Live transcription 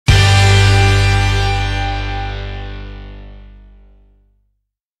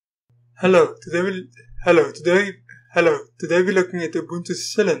Hello, today we're looking at Ubunu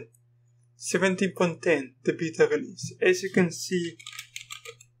Kylin 17.10, the beta release. As you can see,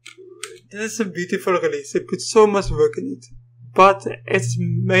 this is a beautiful release. They put so much work in it, but it's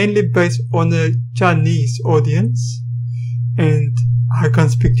mainly based on a Chinese audience, and I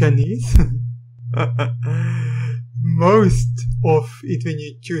can't speak Chinese. Most of it, when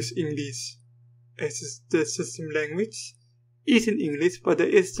you choose English as the system language, is in English, but there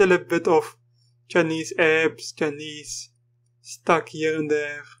is still a bit of Chinese apps, Chinese stuck here and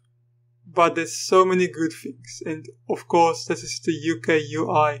there. But there's so many good things, and of course this is the UK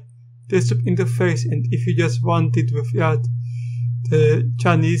UI desktop interface, and if you just want it without the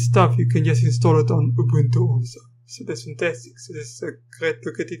Chinese stuff, you can just install it on Ubuntu also. So that's fantastic. So this is a great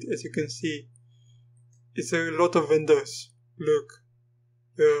look at it. As you can see, it's a lot of windows. Look,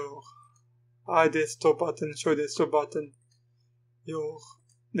 your iDesktop button, show desktop button, your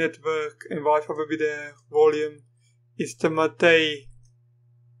network and Wi-Fi will be there. Volume is the Mate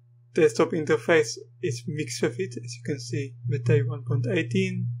desktop interface is mixed with it, as you can see, Mate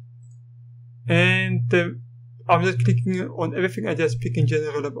 1.18. And I'm just clicking on everything. I just speak in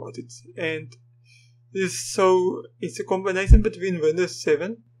general about it. And it's a combination between Windows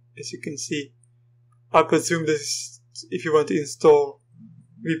 7, as you can see. I presume this is if you want to install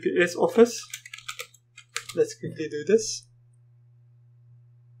VPS Office. Let's quickly do this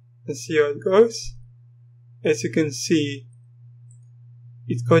and see how it goes. As you can see,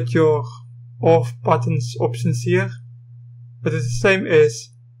 it's got your off buttons options here, but it's the same as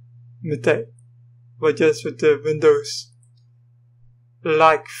Mate, but just with the Windows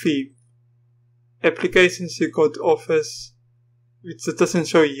like theme. Applications, you got Office, which it doesn't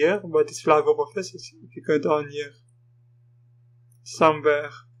show here, but it's LibreOffice. If you go down here somewhere,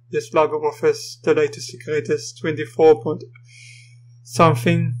 yes, LibreOffice, the latest and greatest, 24 point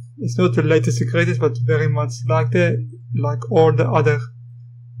something. It's not the latest and greatest, but very much like all the other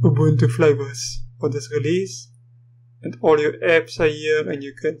Ubuntu flavors for this release. And all your apps are here, and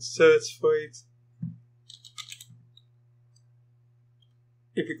you can search for it.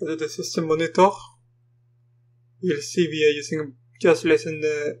 If you go to the system monitor, you'll see we are using just less than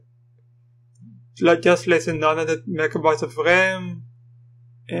 900 megabytes of RAM,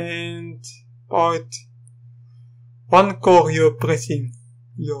 and about 1 core you're pressing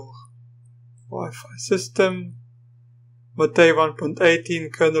your Wi-Fi system, Mate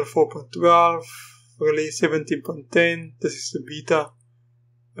 1.18, kernel 4.12, release 17.10. This is the beta,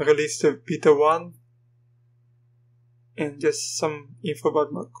 release of beta 1, and just some info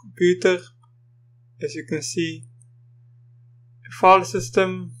about my computer. As you can see, file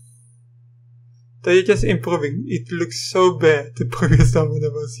system, they're just improving. It looks so bad the previous time when I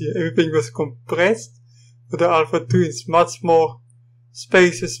was here. Everything was compressed. For the Alpha 2, it's much more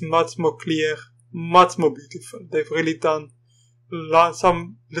spacious, much more clear, much more beautiful. They've really done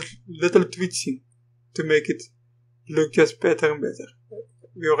some little tweaking to make it look just better and better.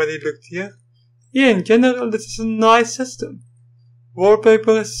 We already looked here. Yeah, in general, this is a nice system.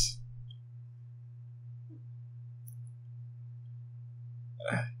 Wallpapers.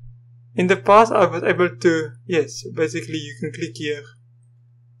 In the past, I was able to, yes, basically you can click here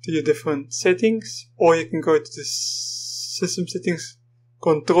to your different settings, or you can go to the system settings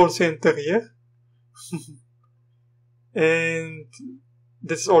control center here. And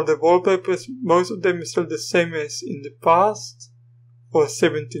this is all the wallpapers. Most of them are still the same as in the past, for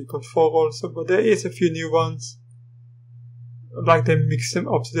 17.4 also, but there is a few new ones. Like they mix them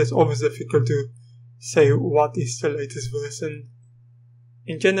up, so it's always difficult to say what is the latest version.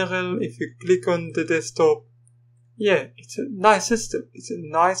 In general, if you click on the desktop, yeah, it's a nice system. It's a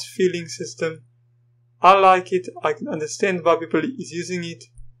nice feeling system. I like it. I can understand why people is using it.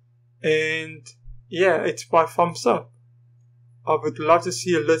 And yeah, it's by thumbs up. I would love to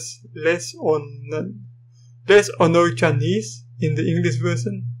see less or no Chinese in the English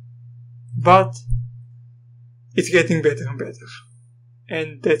version. But it's getting better and better.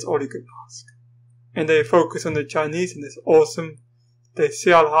 And that's all you can ask. And they focus on the Chinese, and it's awesome. They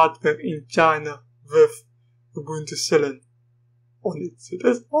sell hardware in China with Ubunu Kylin on it. So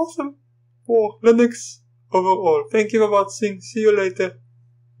that's awesome for Linux overall. Thank you for watching. See you later.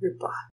 Goodbye.